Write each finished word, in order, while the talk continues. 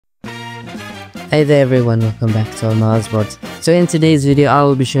Hey there everyone, welcome back to Amaazbots. So in today's video I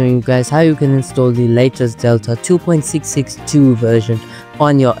will be showing you guys how you can install the latest Delta 2.662 version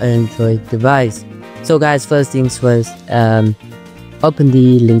on your Android device. So guys, first things first, open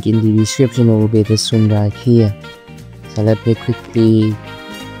the link in the description. It will be this one right here. So let me quickly,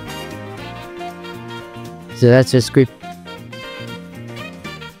 let's just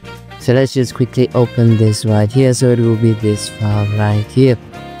quickly open this right here. So it will be this file right here.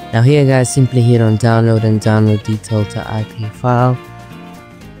 Now here guys, simply hit on download and download the Delta IP file.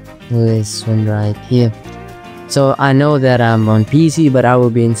 This one right here. So I know that I'm on PC, but I will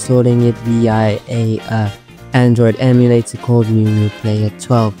be installing it via a Android emulator called Mew Player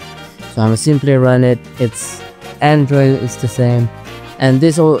 12. So I'm gonna simply run it. It's Android, it's the same. And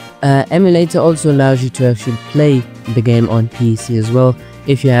this emulator also allows you to actually play the game on PC as well.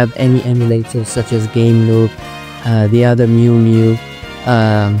 If you have any emulators such as Game Loop, the other Mew,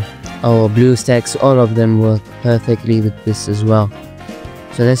 or BlueStacks, all of them work perfectly with this as well.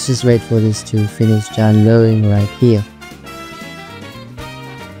 So let's just wait for this to finish downloading right here.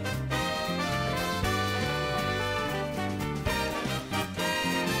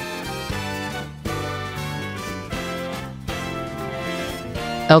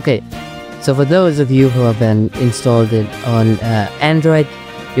 Okay, so for those of you who have been installed it on Android,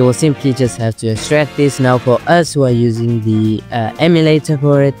 you will simply just have to extract this. Now for us who are using the emulator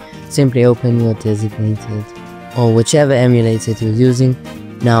for it, simply open your designated or whichever emulator you're using.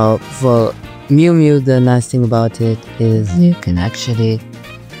 Now for Mew, the nice thing about it is you can actually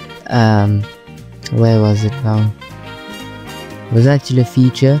where was it now? It was actually a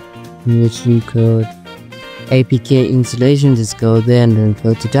feature in which you could APK installation, just go there and then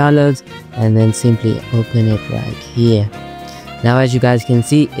go to downloads and then simply open it right here. Now as you guys can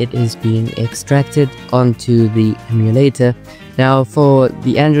see, it is being extracted onto the emulator. Now for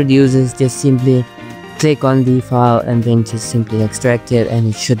the Android users, just simply click on the file and then just simply extract it, and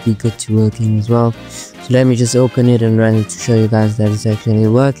it should be good to working as well. So let me just open it and run it to show you guys that it's actually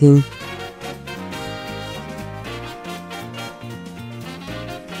working.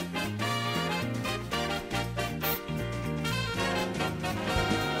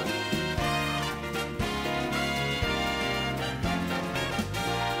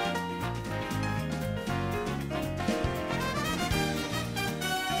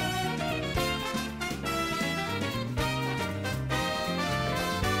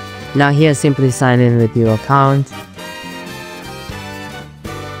 Now here, simply sign in with your account.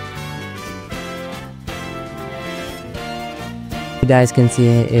 You guys can see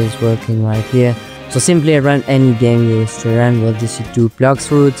it is working right here. So simply run any game you wish to run. We'll just do Blox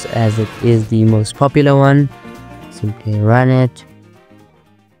Fruits as it is the most popular one. Simply run it.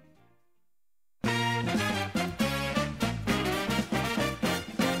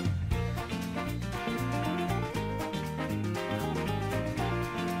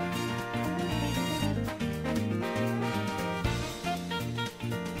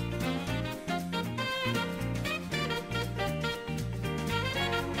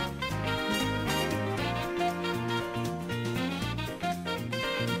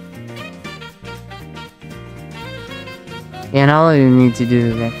 And all you need to do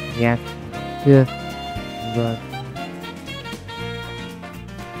is but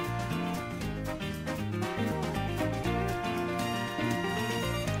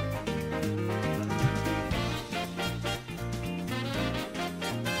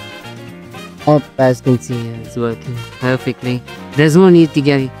all you guys can see it's working perfectly. There's no need to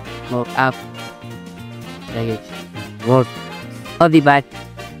get more up. I'll be back.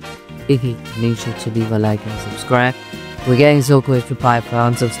 Make sure to leave a like and subscribe. We're getting so close to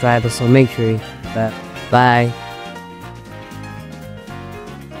 5,000 subscribers, so make sure you bye.